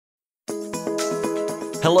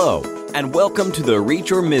Hello, and welcome to the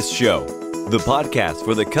Reach or Miss Show, the podcast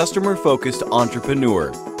for the customer-focused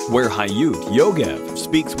entrepreneur, where Hayut Yogev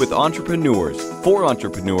speaks with entrepreneurs for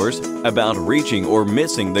entrepreneurs about reaching or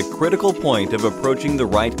missing the critical point of approaching the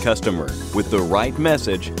right customer with the right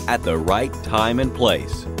message at the right time and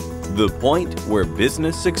place. The point where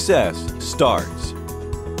business success starts.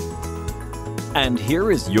 And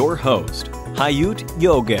here is your host, Hayut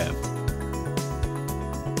Yogev.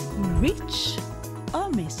 Reach or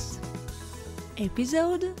Miss,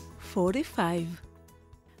 Episode 45.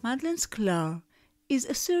 Madalyn Sklar is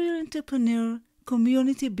a serial entrepreneur,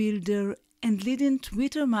 community builder, and leading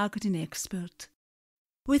Twitter marketing expert.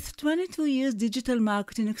 With 22 years digital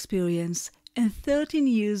marketing experience and 13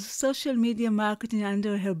 years social media marketing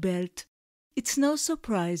under her belt, it's no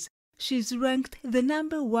surprise she is ranked the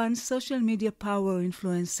 #1 social media power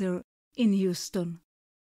influencer in Houston.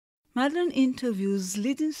 Madalyn interviews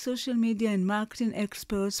leading social media and marketing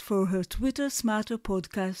experts for her Twitter Smarter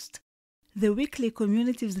podcast, the weekly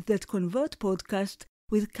Communities That Convert podcast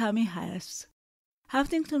with Cami Hayes.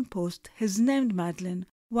 Huffington Post has named Madalyn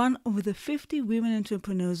one of the 50 women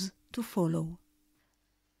entrepreneurs to follow.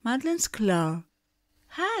 Madalyn Sklar.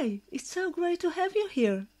 Hi, it's so great to have you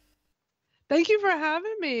here. Thank you for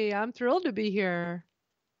having me. I'm thrilled to be here.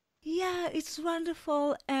 Yeah, it's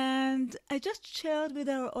wonderful, and I just shared with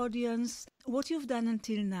our audience what you've done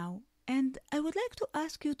until now. And I would like to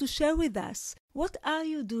ask you to share with us, what are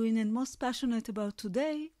you doing and most passionate about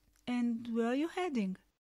today, and where are you heading?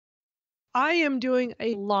 I am doing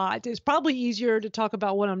a lot. It's probably easier to talk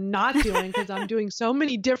about what I'm not doing because I'm doing so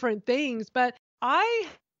many different things, but I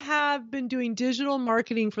have been doing digital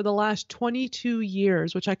marketing for the last 22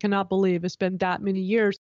 years, which I cannot believe it's been that many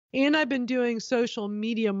years. And I've been doing social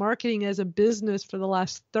media marketing as a business for the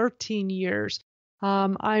last 13 years.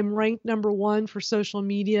 I'm ranked #1 for social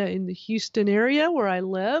media in the Houston area where I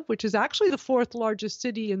live, which is actually the 4th largest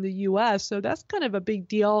city in the U.S. So that's kind of a big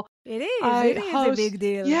deal. It is a big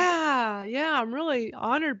deal. Yeah, I'm really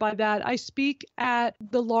honored by that. I speak at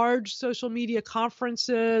the large social media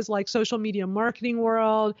conferences like Social Media Marketing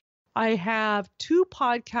World. I have 2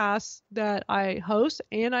 podcasts that I host,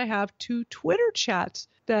 and I have 2 Twitter chats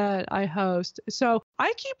that I host. So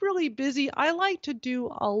I keep really busy. I like to do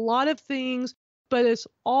a lot of things, but it's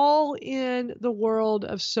all in the world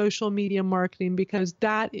of social media marketing because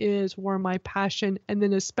that is where my passion, and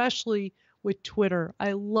then especially with Twitter.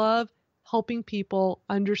 I love helping people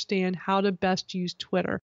understand how to best use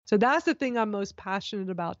Twitter. So that's the thing I'm most passionate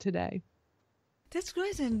about today. That's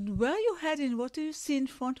great. And where are you heading? What do you see in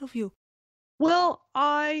front of you? Well,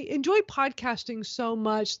 I enjoy podcasting so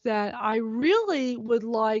much that I really would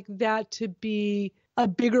like that to be a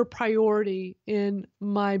bigger priority in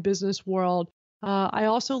my business world. I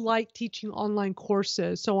also like teaching online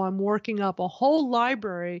courses. So I'm working up a whole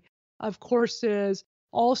library of courses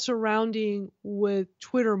all surrounding with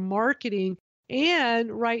Twitter marketing.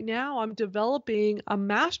 And right now I'm developing a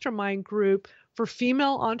mastermind group for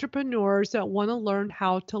female entrepreneurs that want to learn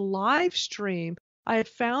how to live stream. I have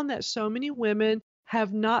found that so many women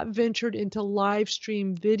have not ventured into live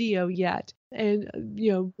stream video yet. And,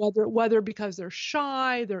 whether because they're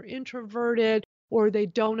shy, they're introverted, or they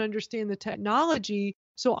don't understand the technology.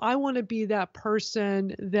 So I want to be that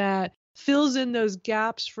person that fills in those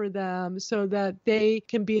gaps for them so that they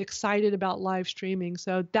can be excited about live streaming.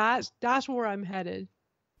 So that's where I'm headed.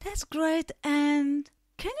 That's great. And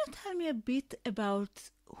can you tell me a bit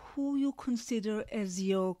about who you consider as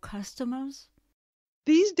your customers?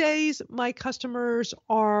 These days, my customers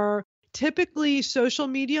are typically social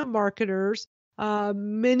media marketers.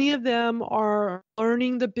 Many of them are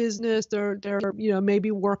learning the business. They're maybe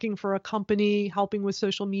working for a company, helping with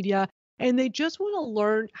social media, and they just want to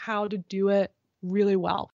learn how to do it really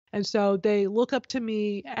well. And so they look up to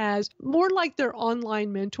me as more like their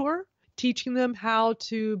online mentor, teaching them how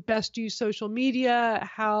to best use social media,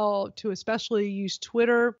 how to especially use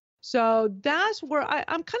Twitter. So that's where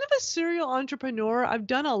I'm kind of a serial entrepreneur. I've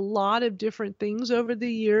done a lot of different things over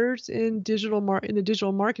the years in the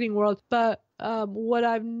digital marketing world. But what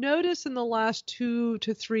I've noticed in the last 2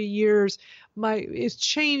 to 3 years, it's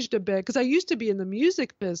changed a bit because I used to be in the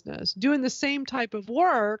music business doing the same type of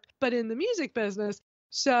work, but in the music business.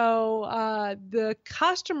 So the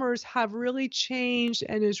customers have really changed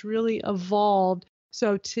and it's really evolved.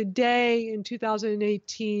 So today in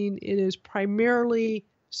 2018, it is primarily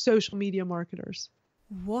social media marketers.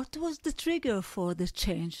 What was the trigger for the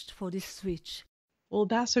change, for this switch? Well,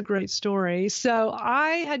 that's a great story. So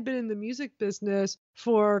I had been in the music business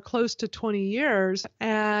for close to 20 years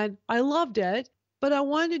and I loved it, but I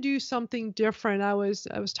wanted to do something different. I was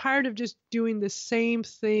tired of just doing the same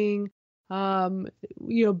thing um,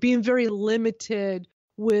 being very limited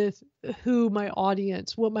with what my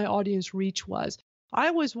audience reach was.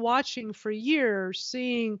 I was watching for years,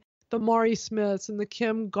 seeing the Mari Smiths and the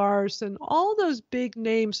Kim Garsts and all those big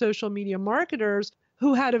name social media marketers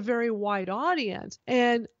who had a very wide audience.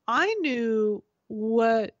 And I knew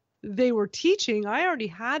what they were teaching. I already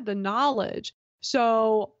had the knowledge.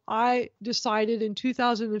 So I decided in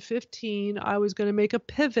 2015 I was going to make a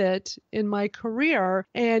pivot in my career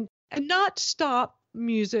and not stop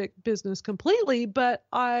music business completely, but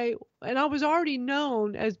I was already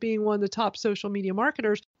known as being one of the top social media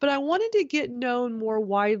marketers, but I wanted to get known more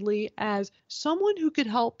widely as someone who could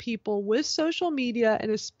help people with social media and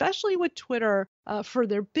especially with Twitter for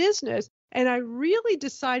their business. And I really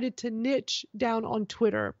decided to niche down on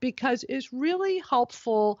Twitter because it's really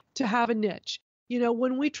helpful to have a niche.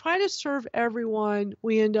 When we try to serve everyone,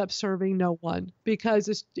 we end up serving no one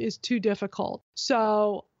because it's too difficult.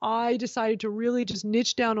 So I decided to really just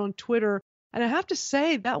niche down on Twitter. And I have to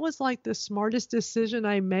say, that was like the smartest decision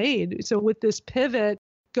I made. So with this pivot,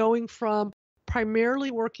 going from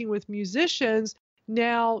primarily working with musicians,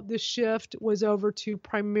 now the shift was over to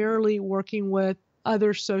primarily working with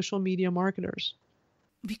other social media marketers.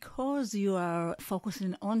 Because you are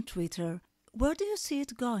focusing on Twitter, where do you see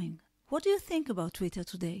it going? What do you think about Twitter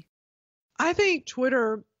today? I think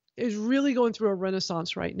Twitter is really going through a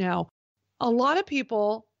renaissance right now. A lot of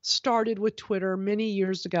people started with Twitter many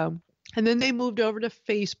years ago, and then they moved over to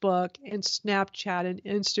Facebook and Snapchat and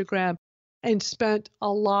Instagram and spent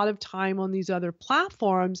a lot of time on these other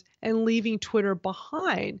platforms and leaving Twitter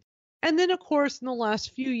behind. And then, of course, in the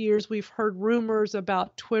last few years, we've heard rumors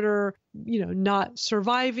about Twitter, not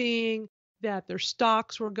surviving, that their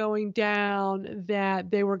stocks were going down, that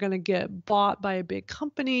they were going to get bought by a big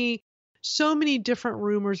company. So many different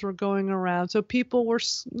rumors were going around. So people were,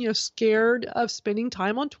 scared of spending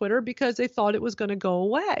time on Twitter because they thought it was going to go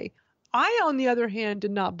away. I, on the other hand,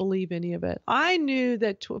 did not believe any of it. I knew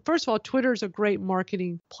that, first of all, Twitter is a great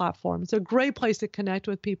marketing platform. It's a great place to connect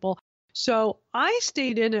with people. So I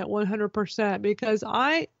stayed in it 100% because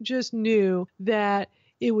I just knew that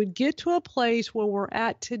it would get to a place where we're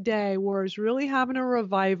at today, where it's really having a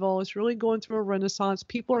revival. It's really going through a renaissance.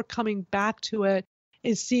 People are coming back to it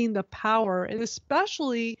and seeing the power. And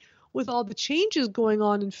especially with all the changes going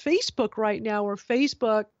on in Facebook right now, where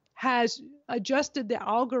Facebook has adjusted the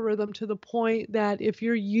algorithm to the point that if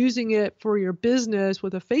you're using it for your business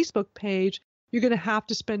with a Facebook page, you're going to have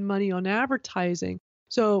to spend money on advertising.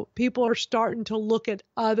 So people are starting to look at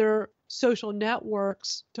other social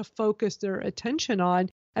networks to focus their attention on.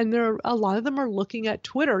 And a lot of them are looking at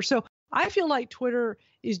Twitter. So I feel like Twitter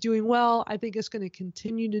is doing well. I think it's going to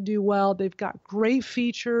continue to do well. They've got great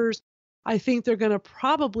features. I think they're going to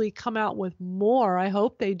probably come out with more. I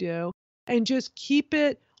hope they do. And just keep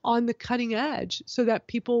it on the cutting edge so that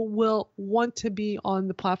people will want to be on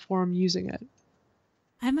the platform using it.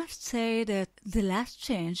 I must say that the last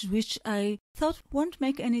change, which I thought won't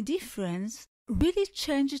make any difference, really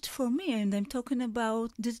changed it for me. And I'm talking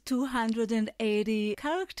about the 280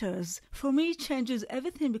 characters. For me, it changes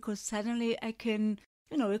everything because suddenly I can,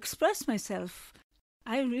 express myself.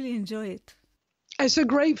 I really enjoy it. It's a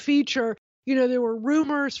great feature. There were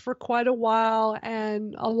rumors for quite a while,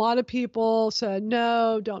 and a lot of people said,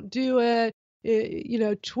 no, don't do it.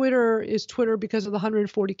 Twitter is Twitter because of the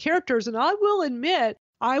 140 characters. And I will admit,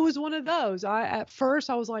 I was one of those. At first,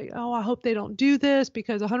 I was like, oh, I hope they don't do this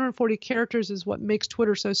because 140 characters is what makes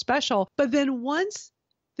Twitter so special. But then once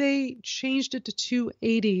they changed it to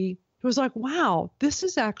 280, it was like, wow, this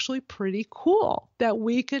is actually pretty cool that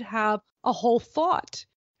we could have a whole thought.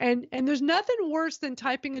 And there's nothing worse than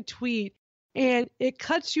typing a tweet and it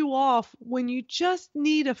cuts you off when you just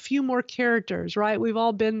need a few more characters, right? We've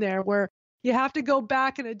all been there where you have to go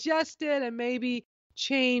back and adjust it and maybe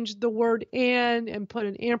change the word and put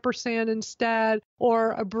an ampersand instead,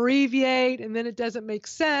 or abbreviate, and then it doesn't make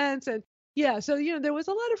sense. And so there was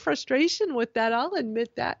a lot of frustration with that. I'll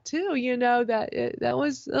admit that too. That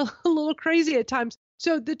was a little crazy at times.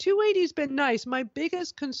 So the 280 has been nice. My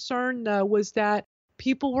biggest concern though was that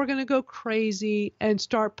people were going to go crazy and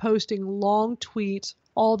start posting long tweets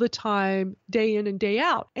all the time, day in and day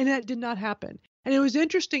out, and that did not happen. And it was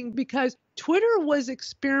interesting because Twitter was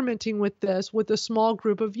experimenting with this with a small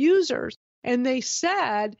group of users. And they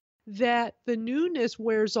said that the newness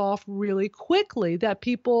wears off really quickly, that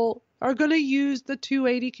people are going to use the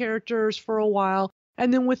 280 characters for a while.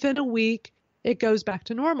 And then within a week, it goes back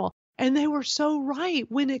to normal. And they were so right.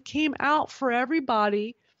 When it came out for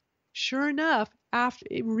everybody, sure enough,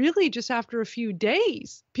 after a few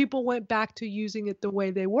days, people went back to using it the way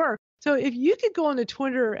they were. So if you could go onto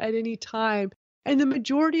Twitter at any time And the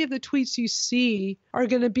majority of the tweets you see are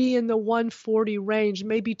going to be in the 140 range,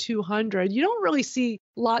 maybe 200. You don't really see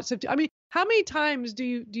lots of, I mean, how many times do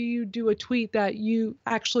you do a tweet that you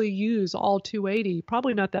actually use all 280?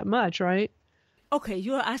 Probably not that much, right? Okay,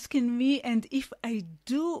 you're asking me, and if I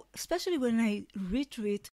do, especially when I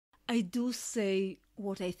retweet, I do say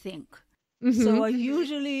what I think. So I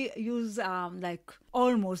usually use like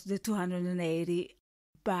almost the 280,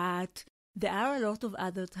 but there are a lot of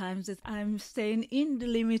other times that I'm staying in the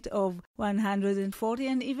limit of 140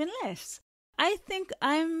 and even less. I think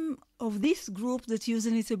I'm of this group that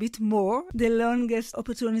using it a bit more, the longest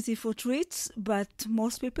opportunity for tweets, but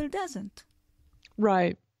most people doesn't.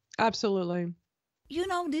 Right. Absolutely. You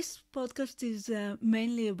know, this podcast is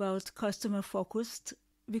mainly about customer focused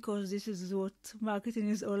because this is what marketing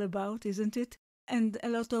is all about, isn't it? And a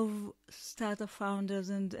lot of startup founders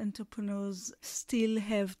and entrepreneurs still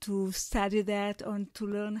have to study that and to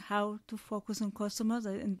learn how to focus on customers.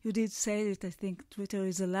 And you did say it, I think Twitter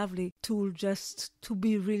is a lovely tool just to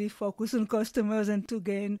be really focused on customers and to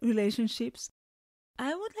gain relationships.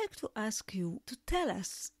 I would like to ask you to tell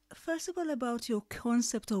us, first of all, about your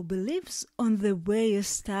concept or beliefs on the way a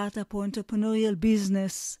startup or entrepreneurial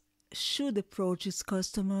business should approach its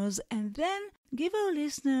customers, and then give our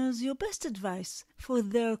listeners your best advice for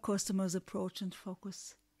their customers' approach and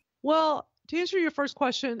focus. Well, to answer your first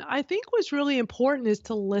question, I think what's really important is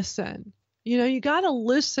to listen. You know, you got to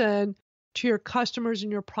listen to your customers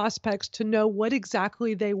and your prospects to know what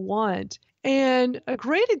exactly they want. And a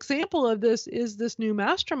great example of this is this new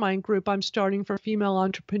mastermind group I'm starting for female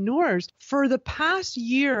entrepreneurs. For the past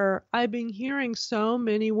year, I've been hearing so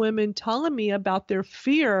many women telling me about their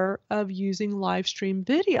fear of using live stream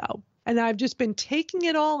video. And I've just been taking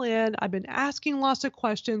it all in. I've been asking lots of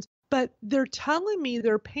questions, but they're telling me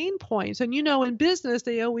their pain points. And, you know, in business,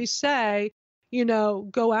 they always say, you know,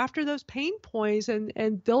 go after those pain points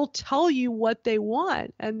and they'll tell you what they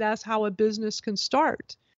want. And that's how a business can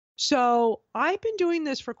start. So I've been doing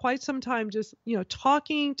this for quite some time, just, you know,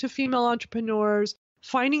 talking to female entrepreneurs,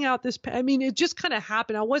 finding out this. I mean, it just kind of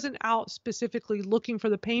happened. I wasn't out specifically looking for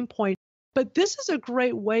the pain point, but this is a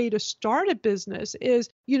great way to start a business is,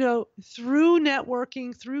 you know, through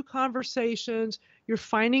networking, through conversations, you're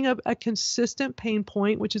finding a consistent pain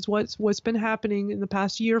point, which is what's been happening in the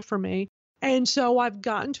past year for me. And so I've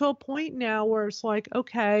gotten to a point now where it's like,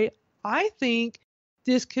 okay, I think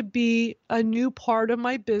this could be a new part of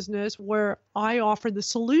my business where I offer the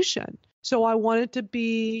solution. So I want it to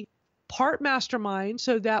be part mastermind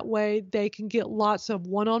so that way they can get lots of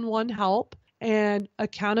one-on-one help and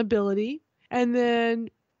accountability. And then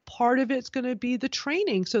part of it's going to be the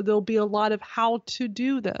training. So there'll be a lot of how to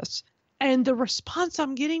do this. And the response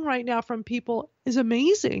I'm getting right now from people is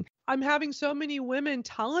amazing. I'm having so many women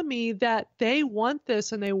telling me that they want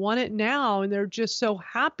this and they want it now. And they're just so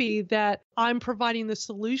happy that I'm providing the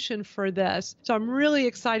solution for this. So I'm really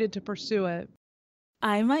excited to pursue it.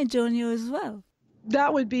 I might join you as well.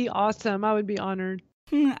 That would be awesome. I would be honored.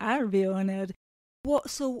 I'll be honored.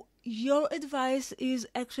 So your advice is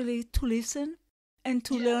actually to listen and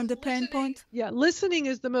to learn the pain point? Yeah, listening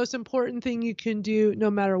is the most important thing you can do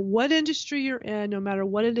no matter what industry you're in, no matter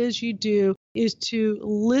what it is you do, is to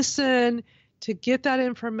listen, to get that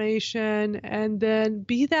information, and then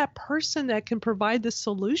be that person that can provide the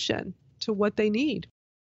solution to what they need.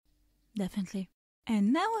 Definitely.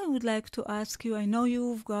 And now I would like to ask you, I know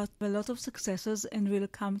you've got a lot of successes and we'll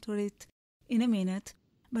come to it in a minute,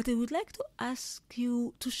 but I would like to ask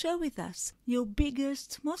you to share with us your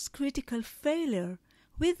biggest, most critical failure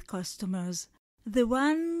with customers, the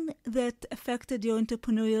one that affected your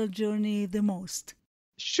entrepreneurial journey the most.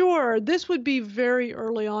 Sure. This would be very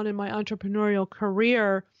early on in my entrepreneurial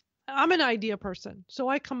career. I'm an idea person, so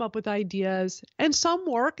I come up with ideas, and some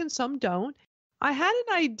work and some don't. I had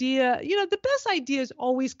an idea, you know, the best ideas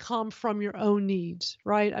always come from your own needs,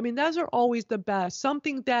 right? I mean, those are always the best.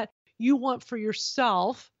 Something that you want for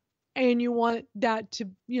yourself and you want that to,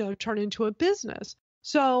 you know, turn into a business.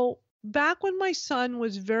 So back when my son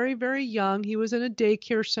was very, very young, he was in a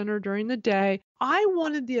daycare center during the day. I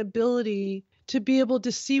wanted the ability to be able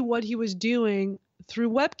to see what he was doing through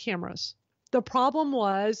web cameras. The problem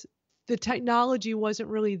was the technology wasn't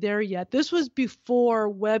really there yet. This was before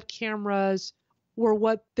web cameras were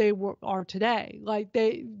what they are today. Like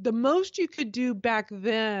the most you could do back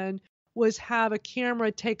then was have a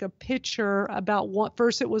camera take a picture about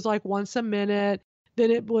first it was like once a minute,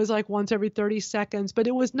 then it was like once every 30 seconds, but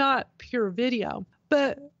it was not pure video.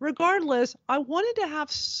 But regardless, I wanted to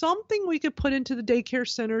have something we could put into the daycare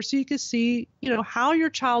center so you could see, you know, how your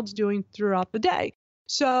child's doing throughout the day.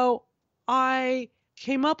 So I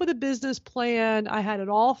came up with a business plan. I had it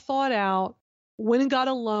all thought out went and got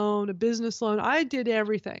a loan, a business loan. I did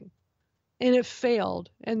everything, and it failed.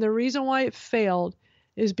 And the reason why it failed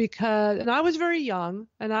is because, and I was very young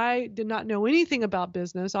and I did not know anything about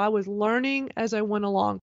business. I was learning as I went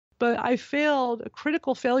along, but I failed, a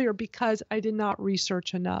critical failure, because I did not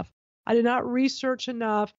research enough. I did not research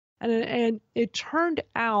enough. And it turned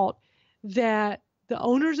out that the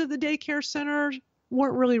owners of the daycare centers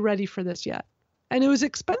weren't really ready for this yet. And it was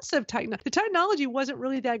expensive technology. The technology wasn't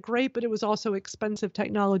really that great, but it was also expensive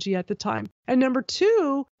technology at the time. And number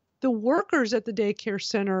two, the workers at the daycare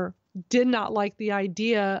center did not like the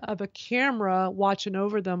idea of a camera watching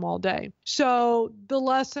over them all day. So the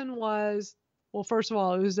lesson was, well, first of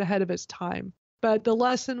all, it was ahead of its time. But the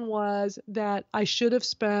lesson was that I should have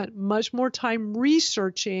spent much more time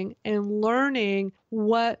researching and learning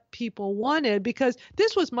what people wanted, because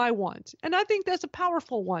this was my want. And I think that's a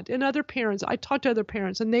powerful want. And other parents, I talked to other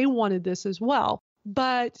parents and they wanted this as well.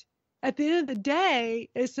 But at the end of the day,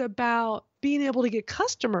 it's about being able to get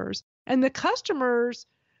customers. And the customers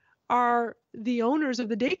are the owners of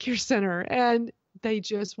the daycare center, and they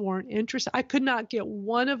just weren't interested. I could not get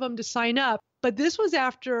one of them to sign up. But this was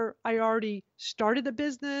after I already started the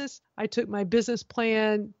business. I took my business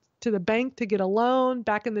plan to the bank to get a loan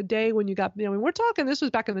back in the day when you got, we're talking, this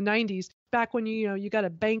was back in the 90s, back when you got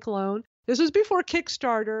a bank loan. This was before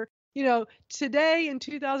Kickstarter. Today in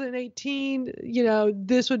 2018,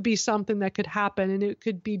 this would be something that could happen, and it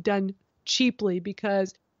could be done cheaply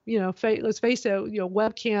because, let's face it,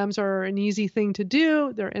 webcams are an easy thing to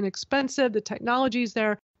do. They're inexpensive. The technology's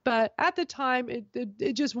there. But at the time,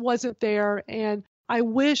 it just wasn't there. And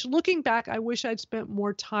looking back, I wish I'd spent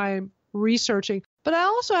more time researching. But I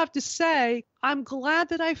also have to say, I'm glad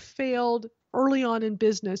that I failed early on in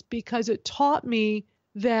business, because it taught me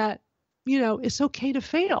that, it's okay to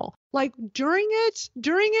fail. Like during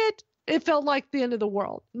it, it felt like the end of the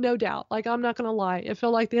world, no doubt. Like, I'm not going to lie. It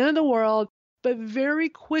felt like the end of the world. But very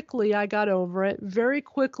quickly, I got over it. Very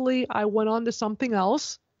quickly, I went on to something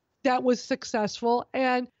else that was successful.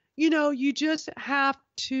 And, you just have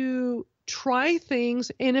to try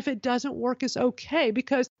things. And if it doesn't work, it's okay.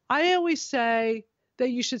 Because I always say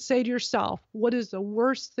that you should say to yourself, what is the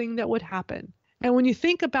worst thing that would happen? And when you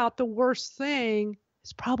think about the worst thing,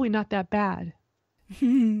 it's probably not that bad.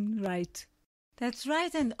 Right. That's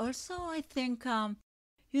right. And also, I think,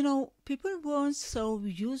 people weren't so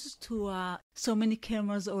used to so many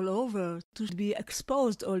cameras all over to be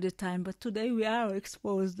exposed all the time. But today we are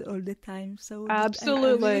exposed all the time. So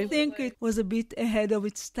absolutely. I think it was a bit ahead of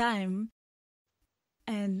its time.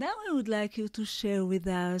 And now I would like you to share with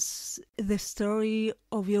us the story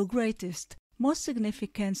of your greatest, most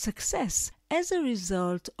significant success as a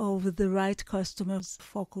result of the right customer's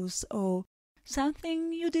focus, or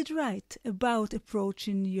something you did right about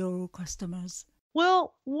approaching your customers.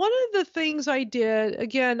 Well, one of the things I did,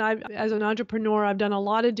 again, as an entrepreneur, I've done a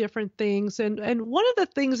lot of different things. And one of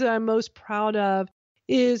the things that I'm most proud of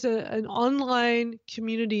is an online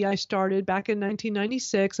community I started back in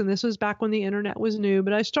 1996. And this was back when the internet was new.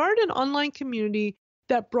 But I started an online community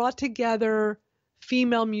that brought together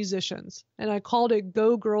female musicians. And I called it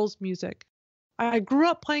Go Girls Music. I grew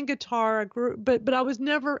up playing guitar, but I was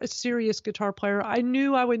never a serious guitar player. I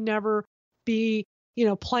knew I would never be,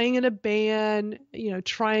 playing in a band,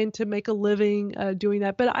 trying to make a living doing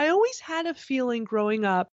that. But I always had a feeling growing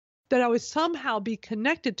up that I would somehow be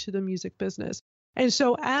connected to the music business. And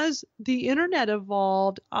so as the internet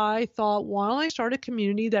evolved, I thought, why don't I start a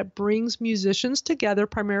community that brings musicians together,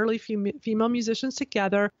 primarily female musicians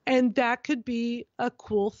together, and that could be a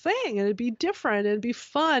cool thing, and it'd be different, and it'd be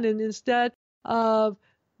fun. And instead of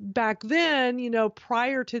back then,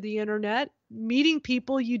 prior to the internet, meeting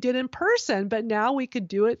people you did in person, but now we could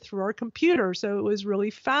do it through our computer. So it was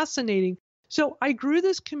really fascinating. So I grew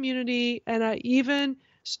this community, and I even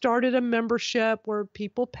started a membership where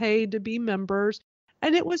people paid to be members.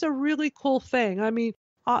 And it was a really cool thing. I mean,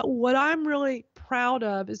 what I'm really proud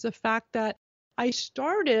of is the fact that I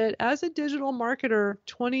started as a digital marketer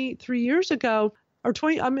 23 years ago, or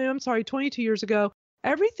 22 years ago.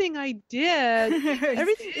 Everything I did,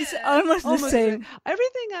 it's almost the same.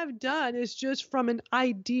 Everything I've done is just from an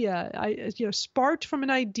idea. I sparked from an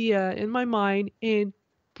idea in my mind and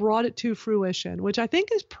brought it to fruition, which I think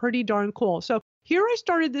is pretty darn cool. So here I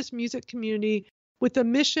started this music community with a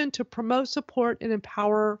mission to promote, support, and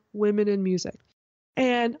empower women in music.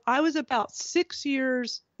 And I was about 6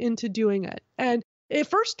 years into doing it. And it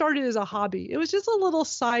first started as a hobby. It was just a little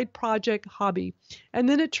side project hobby. And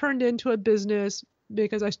then it turned into a business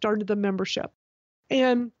because I started the membership.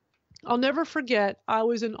 And I'll never forget, I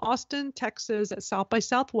was in Austin, Texas at South by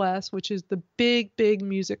Southwest, which is the big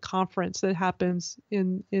music conference that happens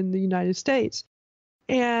in the United States.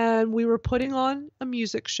 and we were putting on a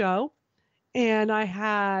music show, and I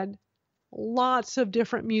had lots of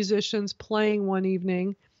different musicians playing one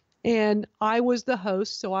evening, and I was the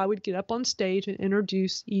host, so I would get up on stage and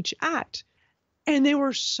introduce each act. And there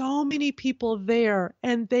were so many people there,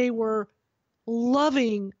 and they were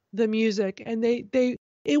loving the music, and it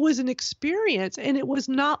was an experience, and it was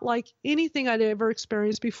not like anything I'd ever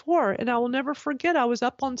experienced before. And I will never forget, I was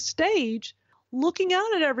up on stage looking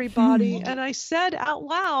out at everybody, and I said out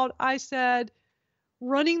loud, I said,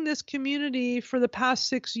 running this community for the past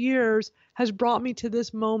 6 years has brought me to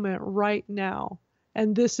this moment right now.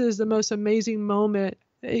 And this is the most amazing moment,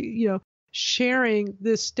 sharing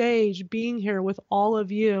this stage, being here with all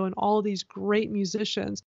of you and all of these great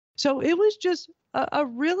musicians. So it was just a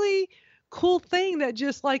really cool thing that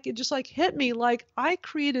just hit me. Like, I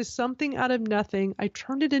created something out of nothing. I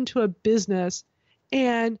turned it into a business,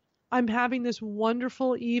 and I'm having this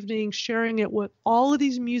wonderful evening sharing it with all of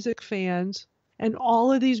these music fans and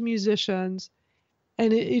all of these musicians.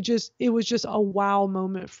 And it was just a wow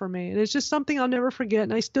moment for me. And it's just something I'll never forget.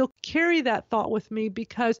 And I still carry that thought with me,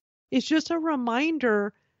 because it's just a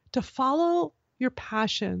reminder to follow your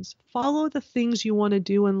passions, follow the things you want to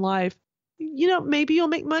do in life. Maybe you'll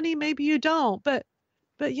make money, maybe you don't, but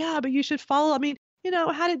you should follow. I mean,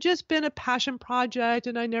 had it just been a passion project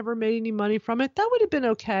and I never made any money from it, that would have been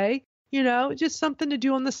okay. Just something to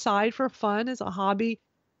do on the side for fun as a hobby.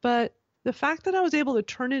 But the fact that I was able to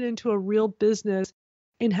turn it into a real business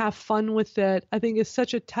and have fun with it, I think is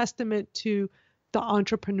such a testament to the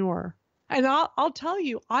entrepreneur. And I'll tell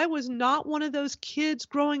you, I was not one of those kids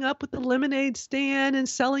growing up with the lemonade stand and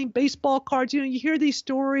selling baseball cards. You hear these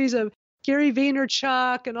stories of Gary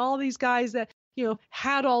Vaynerchuk and all these guys that,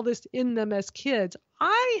 had all this in them as kids.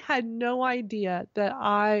 I had no idea that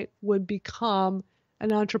I would become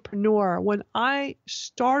an entrepreneur. When I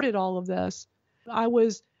started all of this, I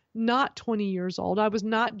was not 20 years old. I was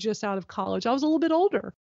not just out of college. I was a little bit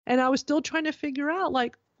older, and I was still trying to figure out,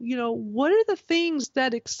 what are the things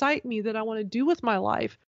that excite me that I want to do with my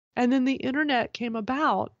life? And then the internet came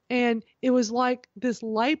about, and it was like this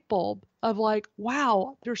light bulb of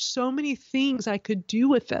wow, there's so many things I could do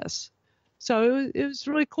with this. So it was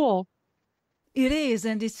really cool. It is,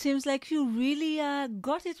 and it seems like you really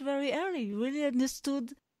got it very early. You really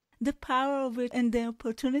understood the power of it and the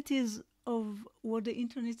opportunities of what the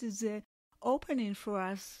internet is opening for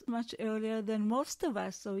us much earlier than most of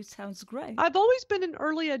us. So it sounds great. I've always been an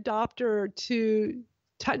early adopter to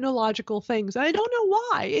technological things. I don't know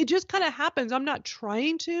why. It just kind of happens. I'm not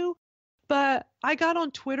trying to, but I got on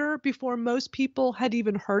Twitter before most people had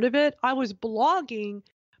even heard of it. I was blogging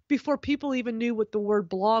before people even knew what the word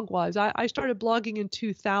blog was. I started blogging in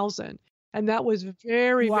 2000, and that was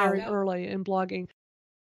very, very early in blogging.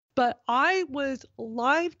 But I was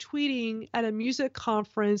live tweeting at a music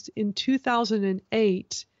conference in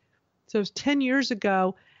 2008. So it was 10 years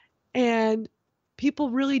ago. And people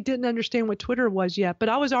really didn't understand what Twitter was yet, but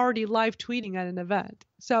I was already live tweeting at an event.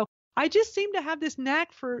 So I just seem to have this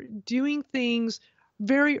knack for doing things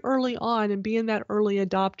very early on and being that early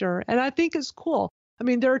adopter. And I think it's cool. I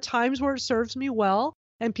mean, there are times where it serves me well,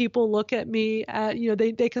 and people look at me,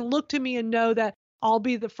 they can look to me and know that I'll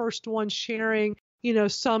be the first one sharing,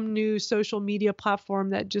 some new social media platform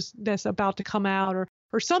that's about to come out,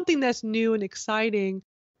 or something that's new and exciting.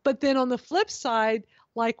 But then on the flip side,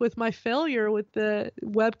 like with my failure with the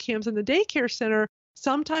webcams in the daycare center,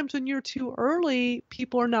 sometimes when you're too early,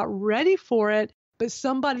 people are not ready for it, but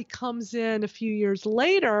somebody comes in a few years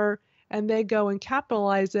later and they go and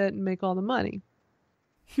capitalize it and make all the money.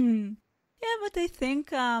 Yeah, but I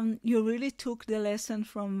think you really took the lesson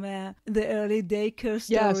from the early daycare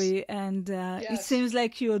story, yes. and Yes. It seems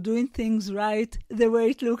like you're doing things right the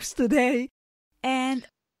way it looks today. And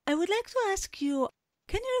I would like to ask you,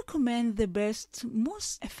 can you recommend the best,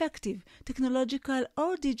 most effective technological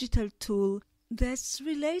or digital tool that's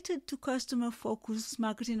related to customer-focused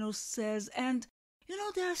marketing or sales? And,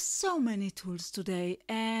 there are so many tools today,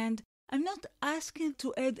 and I'm not asking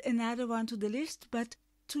to add another one to the list, but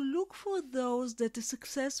to look for those that the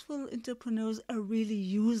successful entrepreneurs are really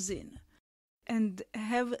using and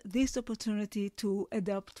have this opportunity to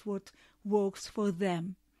adopt what works for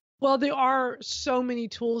them. Well, there are so many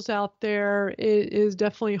tools out there. It is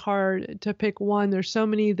definitely hard to pick one. There's so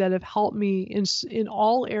many that have helped me in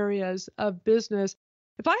all areas of business.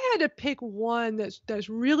 If I had to pick one that's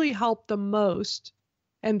really helped the most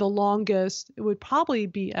and the longest, it would probably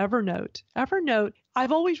be Evernote. Evernote,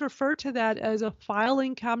 I've always referred to that as a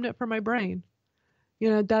filing cabinet for my brain.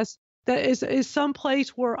 That is some place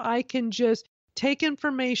where I can just take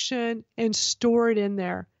information and store it in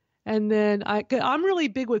there. And then I'm really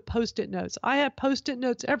big with Post-it notes. I have Post-it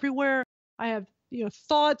notes everywhere. I have,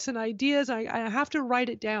 thoughts and ideas. I have to write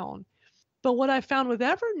it down. But what I found with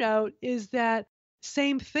Evernote is that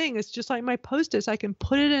same thing. It's just like my Post-its. I can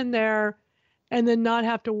put it in there and then not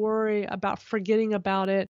have to worry about forgetting about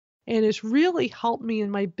it. And it's really helped me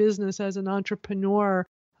in my business as an entrepreneur,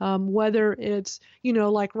 whether it's,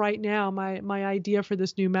 like right now, my idea for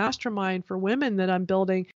this new mastermind for women that I'm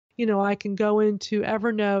building, I can go into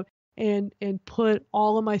Evernote and put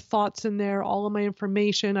all of my thoughts in there, all of my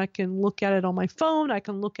information. I can look at it on my phone. I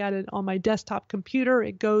can look at it on my desktop computer.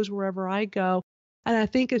 It goes wherever I go. And I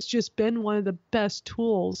think it's just been one of the best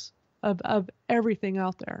tools of everything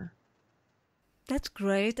out there. That's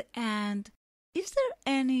great. And is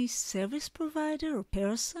there any service provider or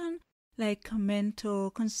person, like a mentor,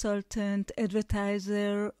 consultant,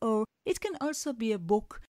 advertiser, or it can also be a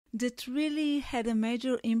book that really had a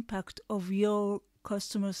major impact of your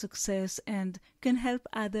customer success and can help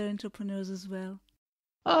other entrepreneurs as well?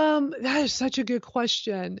 That is such a good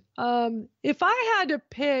question. If I had to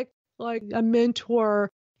pick like a mentor,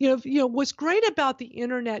 what's great about the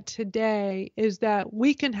internet today is that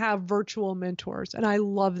we can have virtual mentors, and I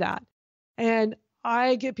love that. And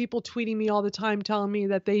I get people tweeting me all the time telling me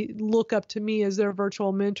that they look up to me as their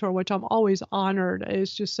virtual mentor, which I'm always honored.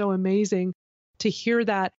 It's just so amazing to hear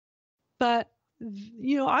that. But,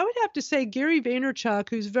 I would have to say Gary Vaynerchuk,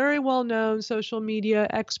 who's very well known social media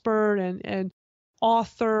expert and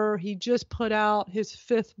author. He just put out his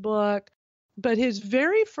 5th book, but his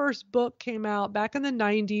very first book came out back in the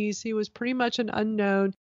 90s. He was pretty much an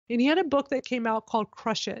unknown, and he had a book that came out called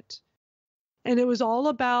Crush It. And it was all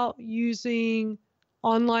about using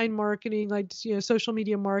online marketing, like, social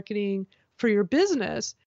media marketing for your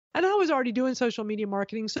business. And I was already doing social media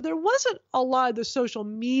marketing, so there wasn't a lot of the social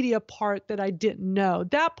media part that I didn't know.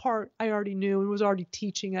 That part I already knew and was already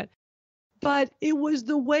teaching it. But it was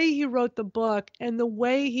the way he wrote the book and the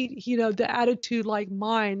way he, the attitude like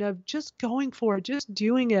mine of just going for it, just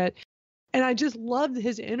doing it. And I just loved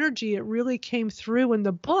his energy. It really came through in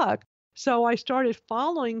the book. So I started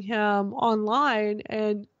following him online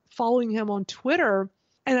and following him on Twitter.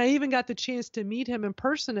 And I even got the chance to meet him in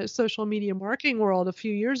person at Social Media Marketing World a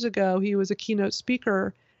few years ago. He was a keynote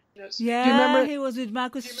speaker. Yeah, do you remember? He was with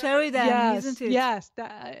Marcus Sheridan, Yes, isn't it? yes,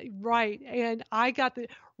 right. And I got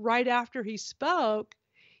right after he spoke,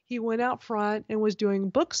 he went out front and was doing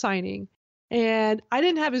book signing. And I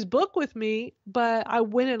didn't have his book with me, but I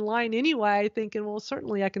went in line anyway, thinking, well,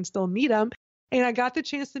 certainly I can still meet him. And I got the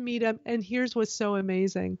chance to meet him. And here's what's so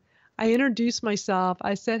amazing. I introduced myself.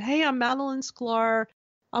 I said, hey, I'm Madalyn Sklar.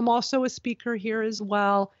 I'm also a speaker here as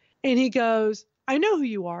well. And he goes, I know who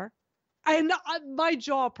you are. And my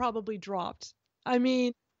jaw probably dropped. I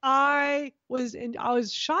mean, I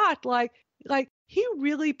was shocked. Like he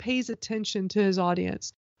really pays attention to his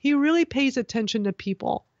audience. He really pays attention to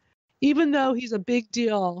people, even though he's a big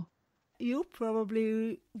deal. You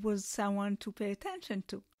probably was someone to pay attention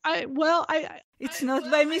to. It's not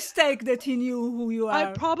by mistake that he knew who you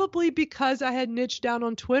are. Probably because I had niched down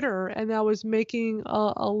on Twitter and I was making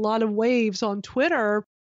a lot of waves on Twitter.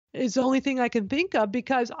 Is the only thing I can think of,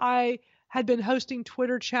 because I had been hosting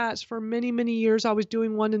Twitter chats for many, many years. I was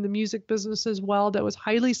doing one in the music business as well that was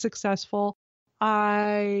highly successful.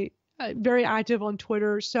 I'm very active on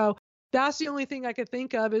Twitter. So that's the only thing I could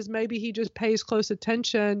think of, is maybe he just pays close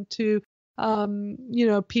attention to,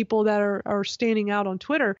 people that are standing out on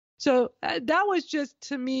Twitter. So that was just,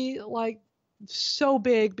 to me, like so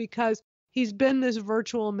big, because he's been this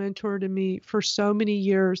virtual mentor to me for so many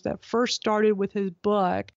years, that first started with his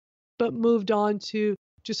book, but moved on to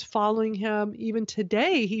just following him. Even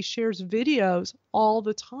today, he shares videos all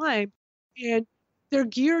the time, and they're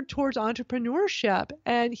geared towards entrepreneurship.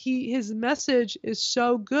 And his message is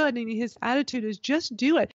so good, and his attitude is just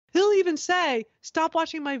do it. He'll even say, stop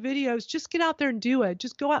watching my videos, just get out there and do it.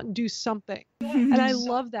 Just go out and do something. And I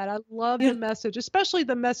love that. I love the message, especially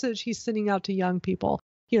the message he's sending out to young people,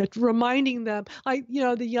 reminding them, like,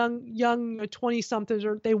 the young 20-somethings,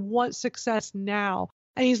 or they want success now.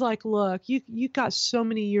 And he's like, look, you got so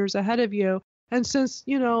many years ahead of you. And since,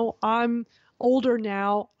 I'm older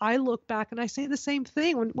now, I look back and I say the same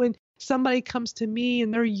thing. When somebody comes to me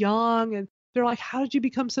and they're young and they're like, how did you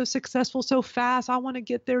become so successful so fast? I want to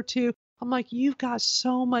get there too. I'm like, you've got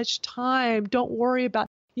so much time. Don't worry about it.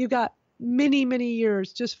 You've got many, many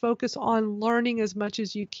years. Just focus on learning as much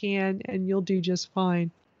as you can and you'll do just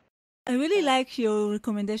fine. I really like your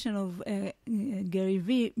recommendation of Gary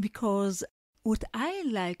Vee, because what I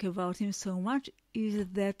like about him so much is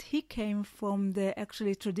that he came from the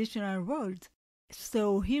actually traditional world.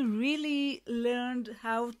 So he really learned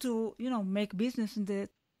how to, make business in the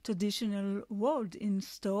traditional world in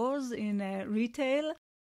stores, in retail.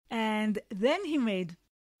 And then he made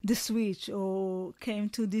the switch or came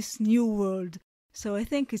to this new world. So I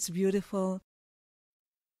think it's beautiful.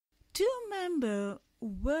 Do you remember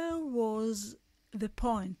where was the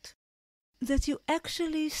point that you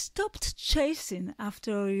actually stopped chasing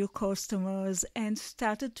after your customers and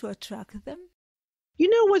started to attract them? You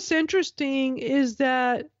know, what's interesting is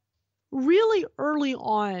that really early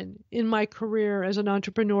on in my career as an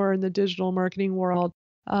entrepreneur in the digital marketing world,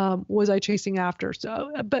 was I chasing after.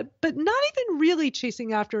 So, but not even really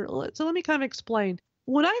chasing after. So let me kind of explain.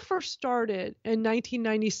 When I first started in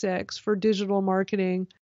 1996 for digital marketing,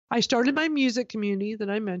 I started my music community that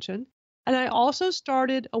I mentioned, and I also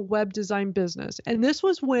started a web design business. And this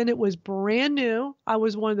was when it was brand new. I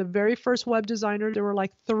was one of the very first web designers. There were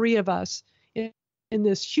like 3 of us in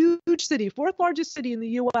this huge city, 4th largest city in the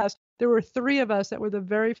US. There were 3 of us that were the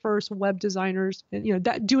very first web designers, and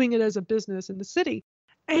that doing it as a business in the city.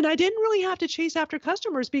 And I didn't really have to chase after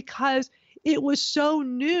customers because it was so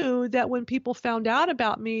new that when people found out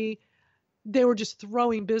about me, they were just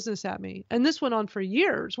throwing business at me. And this went on for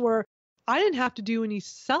years where I didn't have to do any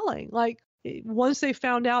selling. Like once they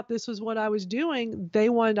found out this was what I was doing, they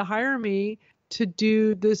wanted to hire me to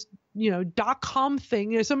do this, .com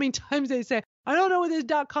thing. So many times they say, I don't know what this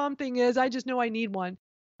 .com thing is. I just know I need one.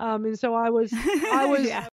 And so I was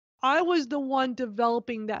Yeah. I was the one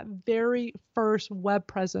developing that very first web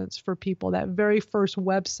presence for people, that very first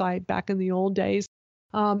website back in the old days.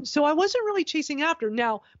 So I wasn't really chasing after.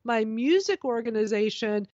 Now, my music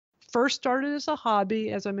organization first started as a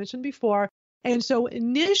hobby, as I mentioned before. And so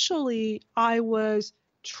initially I was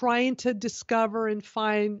trying to discover and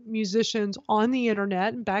find musicians on the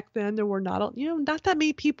internet. And back then there were not that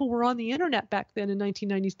many people were on the internet back then in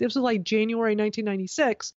 1990. This was like January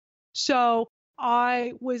 1996. So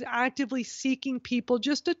I was actively seeking people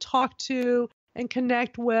just to talk to and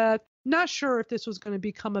connect with. Not sure if this was going to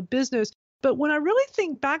become a business, but when I really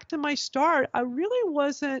think back to my start, I really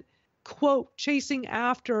wasn't, quote, chasing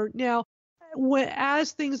after. Now,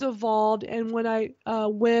 as things evolved and when I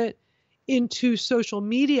went into social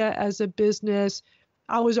media as a business,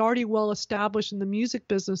 I was already well established in the music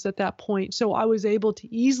business at that point. So I was able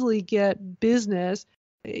to easily get business.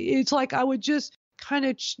 It's like I would just kind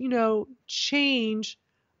of, change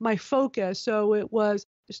my focus. So it was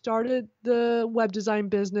started the web design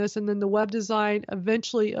business, and then the web design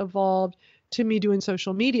eventually evolved to me doing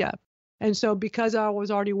social media. And so because I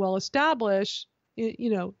was already well established,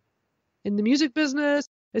 in the music business,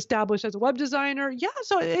 established as a web designer,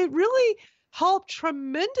 so it really helped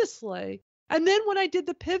tremendously. And then when I did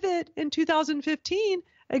the pivot in 2015,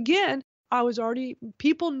 again,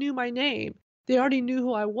 people knew my name. They already knew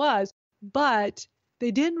who I was, but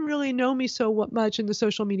they didn't really know me so much in the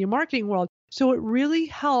social media marketing world. So it really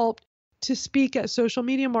helped to speak at Social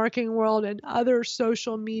Media Marketing World and other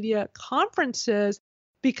social media conferences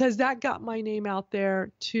because that got my name out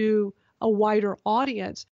there to a wider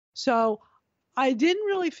audience. So I didn't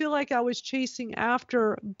really feel like I was chasing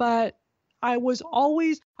after, but I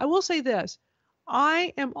will say this,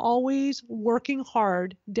 I am always working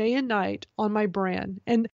hard day and night on my brand.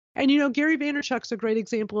 And Gary Vaynerchuk's a great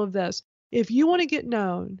example of this. If you want to get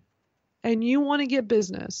known and you want to get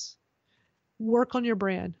business, work on your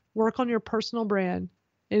brand, work on your personal brand.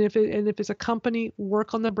 And if it's a company,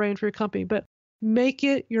 work on the brand for your company, but make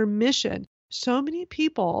it your mission. So many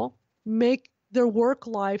people make their work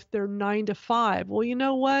life their 9 to 5. Well, you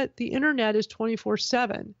know what? The internet is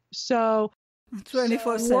 24/7. So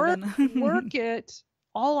 24/7. work it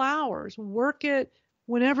all hours, work it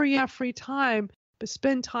whenever you have free time, but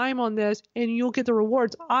spend time on this and you'll get the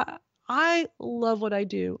rewards. I love what I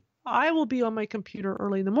do. I will be on my computer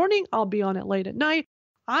early in the morning. I'll be on it late at night.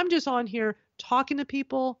 I'm just on here talking to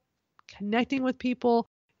people, connecting with people,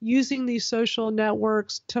 using these social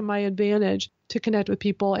networks to my advantage to connect with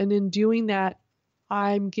people. And in doing that,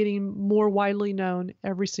 I'm getting more widely known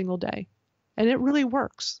every single day. And it really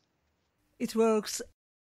works. It works.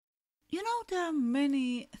 There are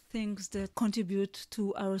many things that contribute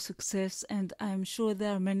to our success, and I'm sure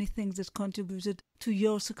there are many things that contributed to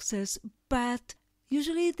your success, but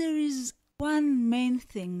usually there is one main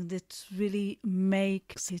thing that really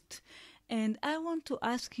makes it. And I want to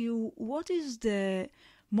ask you, what is the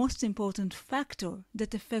most important factor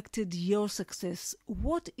that affected your success?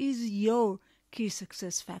 What is your key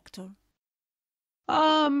success factor?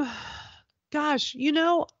 Gosh,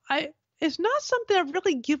 it's not something I've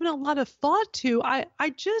really given a lot of thought to.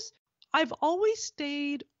 I've always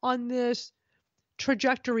stayed on this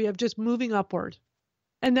trajectory of just moving upward.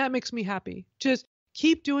 And that makes me happy. Just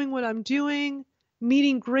keep doing what I'm doing,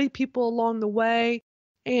 meeting great people along the way,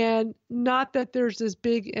 And not that there's this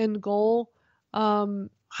big end goal. I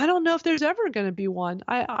don't know if there's ever going to be one.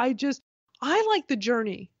 I like the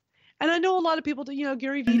journey. And I know a lot of people,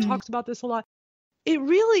 Gary Vee talks about this a lot. It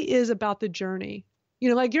really is about the journey.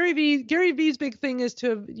 Like Gary Vee's big thing is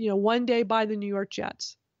to, one day buy the New York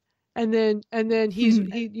Jets. And then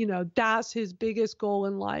that's his biggest goal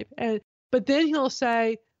in life. But then he'll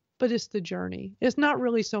say, but it's the journey. It's not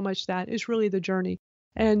really so much that, it's really the journey.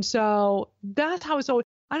 And so that's how it's always,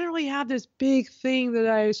 I don't really have this big thing that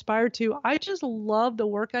I aspire to. I just love the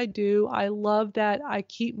work I do. I love that I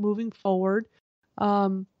keep moving forward.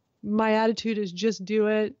 My attitude is just do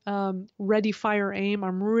it. Ready, fire, aim.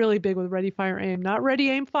 I'm really big with ready, fire, aim. Not ready,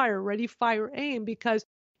 aim, fire. Ready, fire, aim, because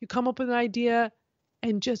you come up with an idea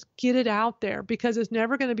and just get it out there, because it's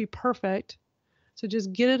never going to be perfect. So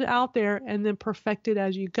just get it out there and then perfect it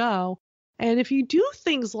as you go. And if you do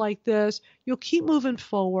things like this, you'll keep moving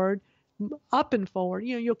forward, up and forward.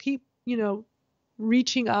 You'll keep,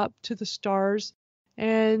 reaching up to the stars.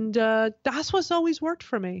 And that's what's always worked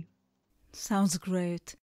for me. Sounds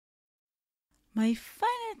great. My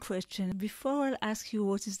final question, before I'll ask you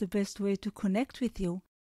what is the best way to connect with you,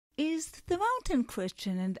 is the mountain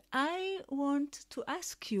question. And I want to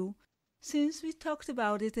ask you, since we talked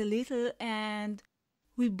about it a little and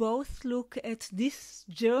we both look at this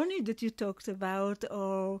journey that you talked about,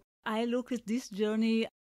 or I look at this journey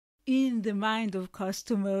in the mind of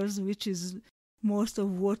customers, which is most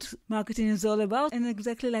of what marketing is all about. And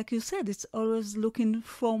exactly like you said, it's always looking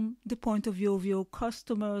from the point of view of your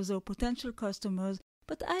customers or potential customers.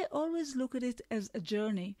 But I always look at it as a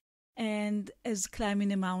journey and as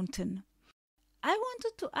climbing a mountain. I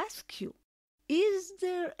wanted to ask you, is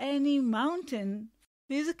there any mountain,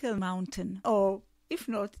 physical mountain, or if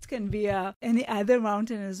not, it can be any other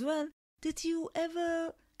mountain as well, that you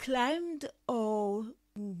ever climbed or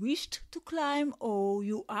wished to climb, or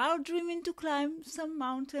you are dreaming to climb some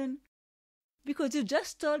mountain? Because you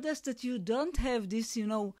just told us that you don't have this,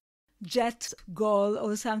 jet goal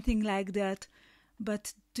or something like that.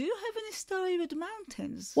 But do you have any story with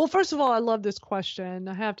mountains? Well, first of all, I love this question.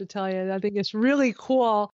 I have to tell you, I think it's really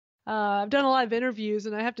cool. I've done a lot of interviews,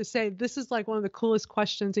 and I have to say, this is like one of the coolest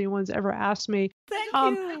questions anyone's ever asked me. Thank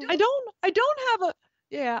you. I don't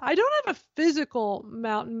have a physical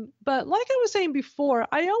mountain, but like I was saying before,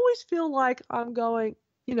 I always feel like I'm going,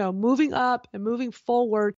 moving up and moving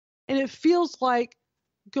forward, and it feels like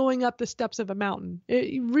going up the steps of a mountain.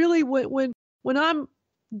 It really, when I'm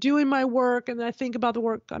doing my work and I think about the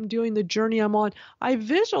work I'm doing, the journey I'm on, I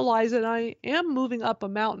visualize that I am moving up a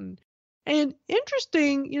mountain. And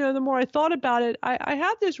interesting, the more I thought about it, I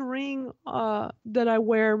have this ring that I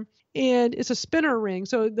wear, and it's a spinner ring.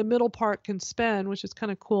 So the middle part can spin, which is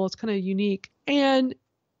kind of cool. It's kind of unique. And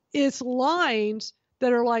it's lines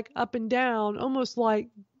that are like up and down, almost like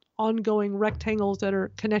ongoing rectangles that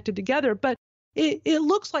are connected together. But it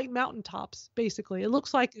looks like mountaintops, basically. It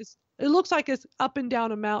looks like it's up and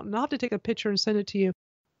down a mountain. I'll have to take a picture and send it to you.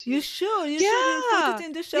 You should. You should put it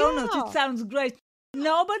in the show notes. It sounds great.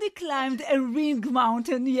 Nobody climbed a ring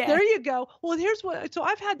mountain yet. There you go. Well, so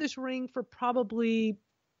I've had this ring for probably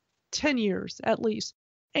 10 years at least.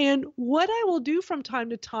 And what I will do from time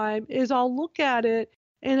to time is I'll look at it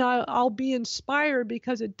and I'll be inspired,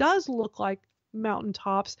 because it does look like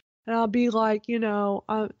mountaintops. And I'll be like,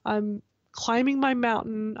 I'm climbing my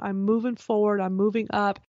mountain. I'm moving forward. I'm moving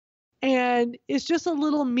up. And it's just a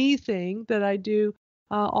little me thing that I do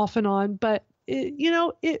off and on. But it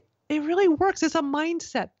really works. It's a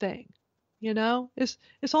mindset thing, It's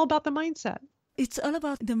all about the mindset. It's all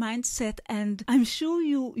about the mindset, and I'm sure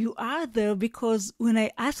you are there, because when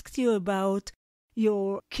I asked you about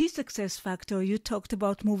your key success factor, you talked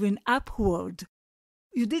about moving upward.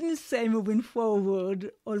 You didn't say moving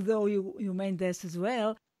forward, although you meant this as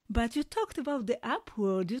well, but you talked about the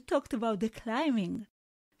upward, you talked about the climbing.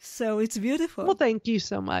 So it's beautiful. Well, thank you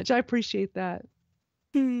so much. I appreciate that.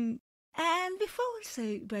 And before we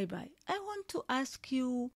say bye-bye, I want to ask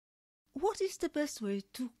you, what is the best way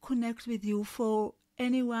to connect with you for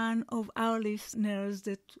any one of our listeners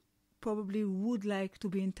that probably would like to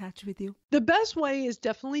be in touch with you? The best way is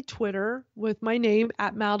definitely Twitter with my name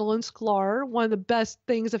at Madalyn Sklar. One of the best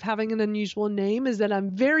things of having an unusual name is that I'm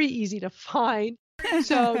very easy to find.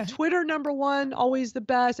 So Twitter, number one, always the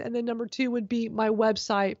best. And then number two would be my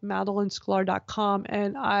website, MadalynSklar.com.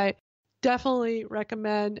 And I definitely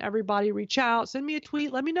recommend everybody reach out, send me a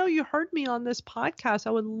tweet, let me know you heard me on this podcast.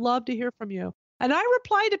 I would love to hear from you. And I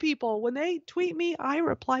reply to people. When they tweet me, I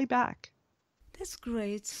reply back. That's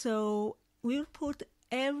great. So we'll put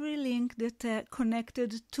every link that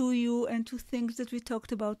connected to you and to things that we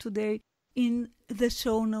talked about today in the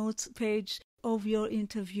show notes page of your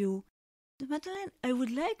interview. Madalyn, I would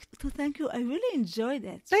like to thank you. I really enjoyed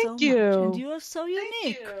it so Thank you. much. And you are so unique.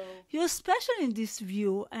 Thank you. You're special in this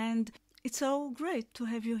view, and it's so great to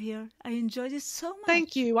have you here. I enjoyed it so much.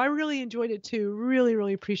 Thank you. I really enjoyed it too. Really,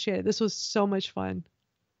 really appreciate it. This was so much fun.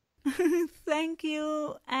 Thank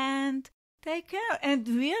you, and take care. And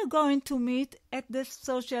we are going to meet at the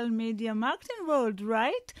social media marketing world,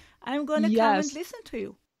 right? I'm going to come and listen to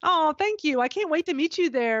you. Oh, thank you. I can't wait to meet you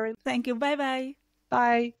there. Thank you. Bye-bye.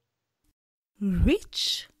 Bye.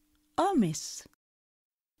 Rich or Miss?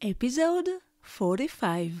 Episode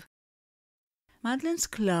 45. Madalyn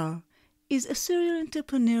Sklar is a serial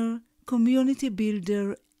entrepreneur, community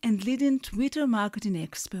builder, and leading Twitter marketing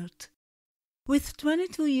expert. With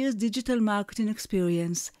 22 years digital marketing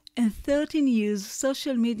experience and 13 years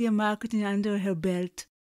social media marketing under her belt,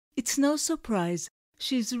 it's no surprise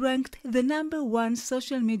she's ranked the #1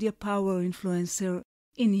 social media power influencer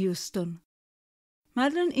in Houston.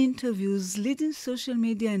 Madalyn interviews leading social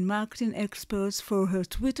media and marketing experts for her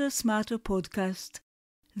Twitter Smarter podcast,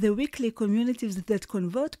 the weekly Communities That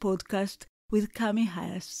Convert podcast with Cami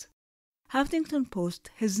Hayas. Huffington Post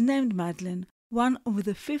has named Madalyn one of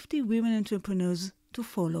the 50 women entrepreneurs to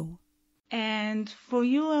follow. And for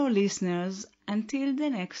you, our listeners, until the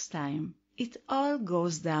next time, it all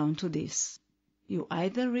goes down to this. You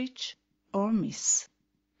either reach or miss.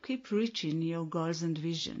 Keep reaching your goals and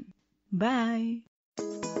vision. Bye.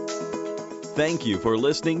 Thank you for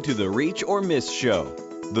listening to the Reach or Miss Show,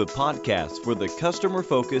 the podcast for the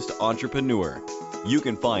customer-focused entrepreneur. You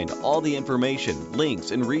can find all the information,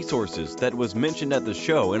 links, and resources that was mentioned at the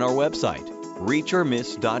show in our website,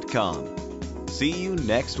 reachormiss.com. See you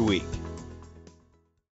next week.